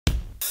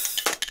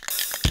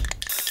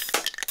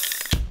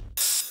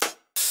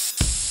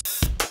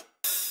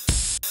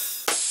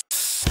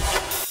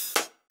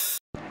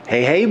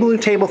Hey Blue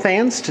Table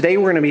fans, today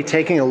we're going to be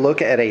taking a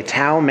look at a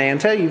Tau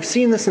Manta. You've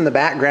seen this in the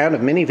background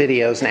of many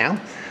videos now.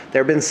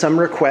 There have been some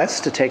requests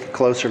to take a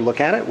closer look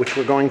at it, which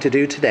we're going to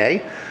do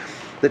today.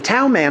 The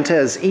Tau Manta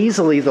is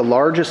easily the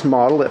largest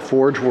model that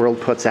Forge World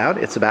puts out.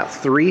 It's about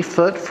 3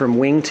 foot from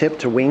wingtip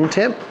to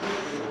wingtip.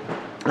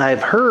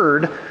 I've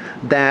heard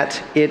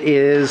that it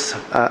is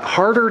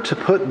harder to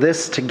put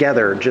this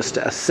together, just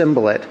to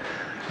assemble it,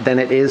 than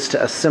it is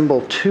to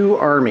assemble 2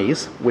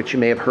 armies, which you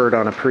may have heard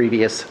on a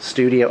previous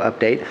studio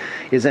update.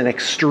 Is an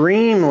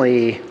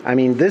extremely,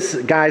 this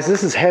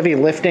is heavy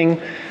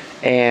lifting,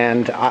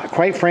 and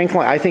quite frankly,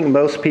 I think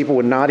most people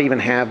would not even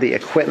have the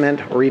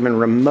equipment or even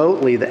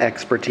remotely the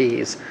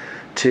expertise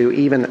to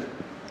even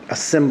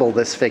assemble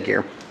this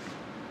figure.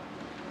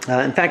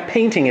 In fact,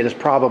 painting it is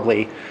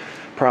probably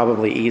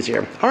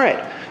easier. All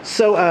right,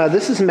 so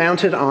this is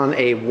mounted on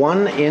a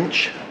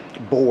 1-inch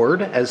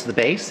board as the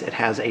base. It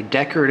has a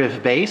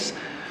decorative base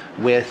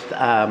with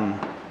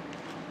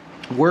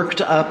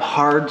worked up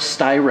hard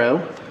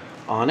styro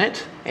on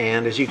it,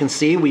 and as you can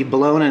see, we've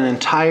blown an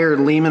entire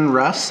Lehman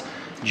Russ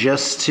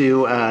just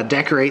to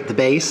decorate the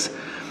base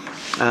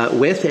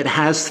with. It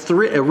has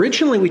 3.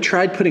 Originally we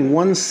tried putting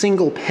 1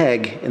 single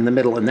peg in the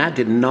middle, and that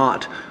did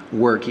not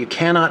work. You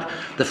cannot,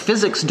 the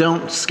physics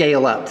don't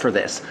scale up for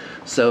this.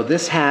 So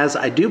this has,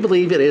 I do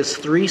believe it is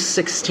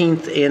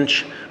 3/16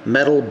 inch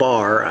metal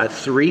bar at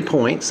 3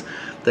 points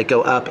that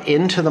go up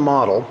into the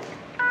model.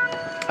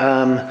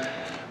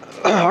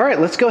 All right,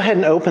 let's go ahead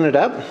and open it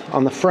up.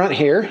 On the front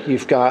here,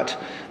 you've got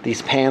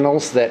these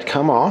panels that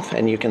come off,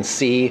 and you can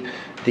see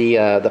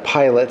the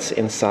pilots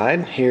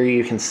inside. Here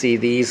you can see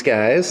these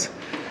guys,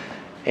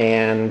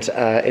 and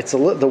it's the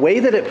way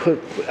that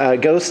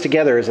it goes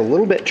together is a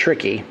little bit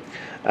tricky.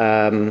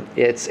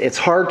 It's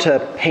hard to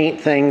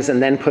paint things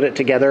and then put it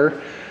together,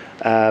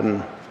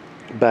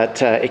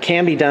 but it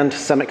can be done to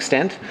some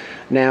extent.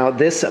 Now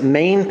this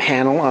main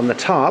panel on the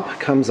top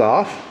comes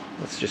off.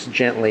 Let's just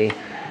gently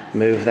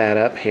move that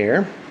up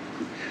here.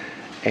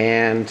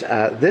 And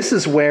this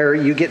is where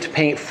you get to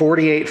paint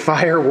 48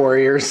 fire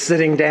warriors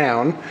sitting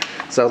down.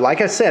 So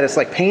like I said, it's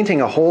like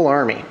painting a whole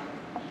army.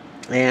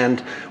 And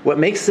what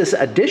makes this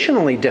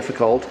additionally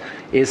difficult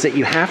is that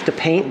you have to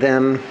paint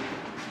them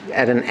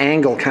at an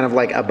angle kind of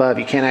like above.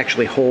 You can't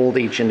actually hold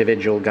each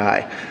individual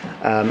guy.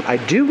 I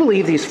do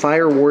believe these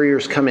fire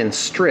warriors come in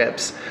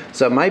strips,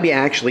 so it might be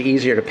actually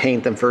easier to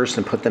paint them first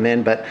and put them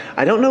in, but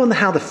I don't know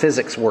how the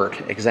physics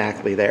work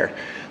exactly there.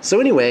 So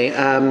anyway,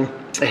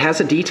 it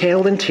has a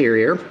detailed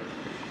interior,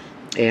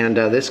 and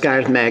this guy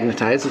is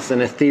magnetized. It's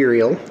an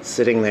ethereal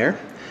sitting there,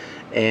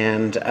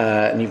 and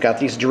you've got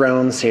these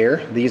drones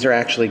here. These are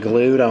actually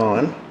glued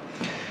on,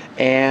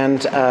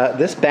 and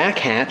this back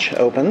hatch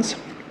opens.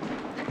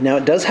 Now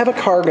it does have a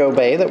cargo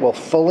bay that will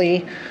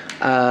fully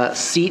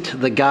seat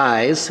the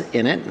guys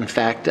in it. In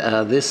fact,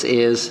 this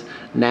is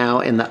now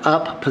in the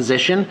up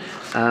position.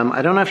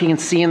 I don't know if you can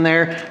see in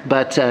there,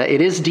 but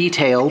it is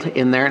detailed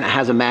in there, and it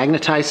has a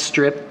magnetized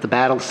strip the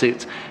battle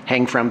suits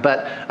hang from.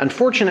 But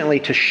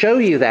unfortunately, to show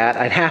you that,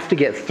 I'd have to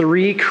get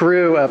 3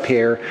 crew up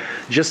here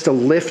just to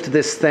lift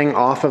this thing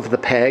off of the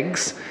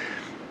pegs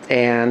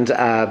and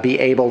be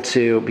able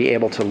to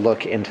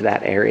look into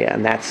that area,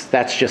 and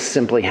that's just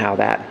simply how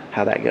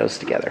that goes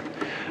together.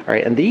 All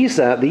right, and these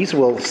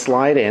will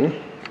slide in.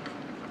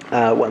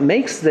 What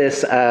makes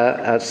this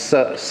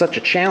such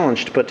a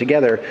challenge to put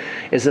together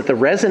is that the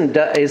resin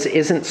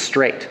isn't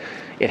straight.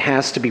 It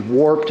has to be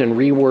warped and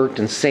reworked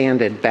and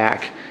sanded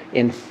back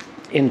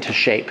into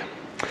shape.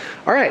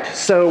 All right,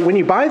 so when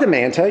you buy the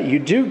Manta, you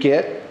do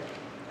get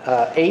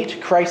 8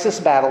 crisis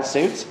battle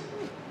suits,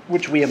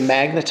 which we have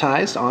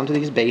magnetized onto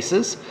these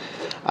bases.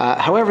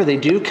 However, they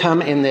do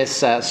come in this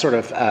sort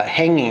of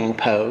hanging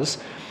pose.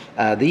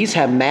 These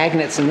have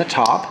magnets in the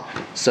top,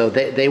 so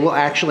they will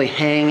actually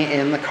hang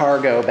in the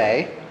cargo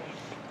bay.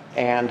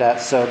 And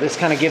so this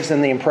kind of gives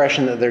them the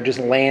impression that they're just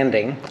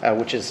landing,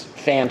 which is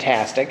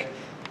fantastic.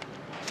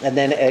 And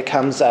then it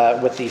comes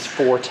with these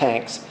 4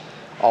 tanks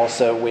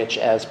also, which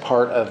as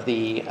part of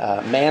the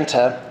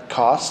Manta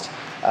cost,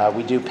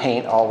 we do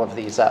paint all of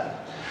these up.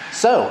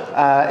 So,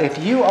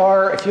 if you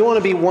want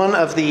to be one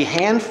of the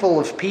handful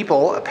of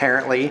people,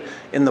 apparently,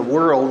 in the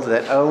world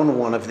that own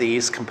one of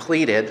these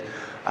completed,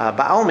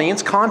 by all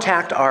means,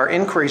 contact our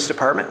inquiries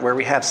department, where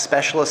we have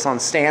specialists on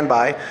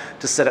standby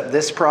to set up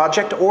this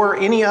project or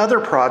any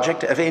other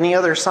project of any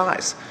other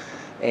size.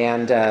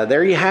 And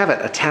there you have it,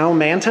 a Tau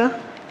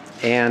Manta.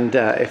 And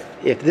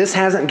if this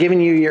hasn't given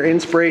you your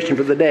inspiration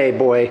for the day,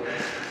 boy,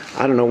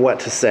 I don't know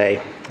what to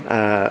say.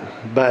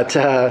 But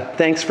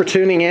thanks for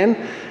tuning in.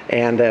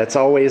 And it's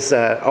always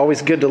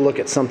good to look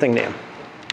at something new.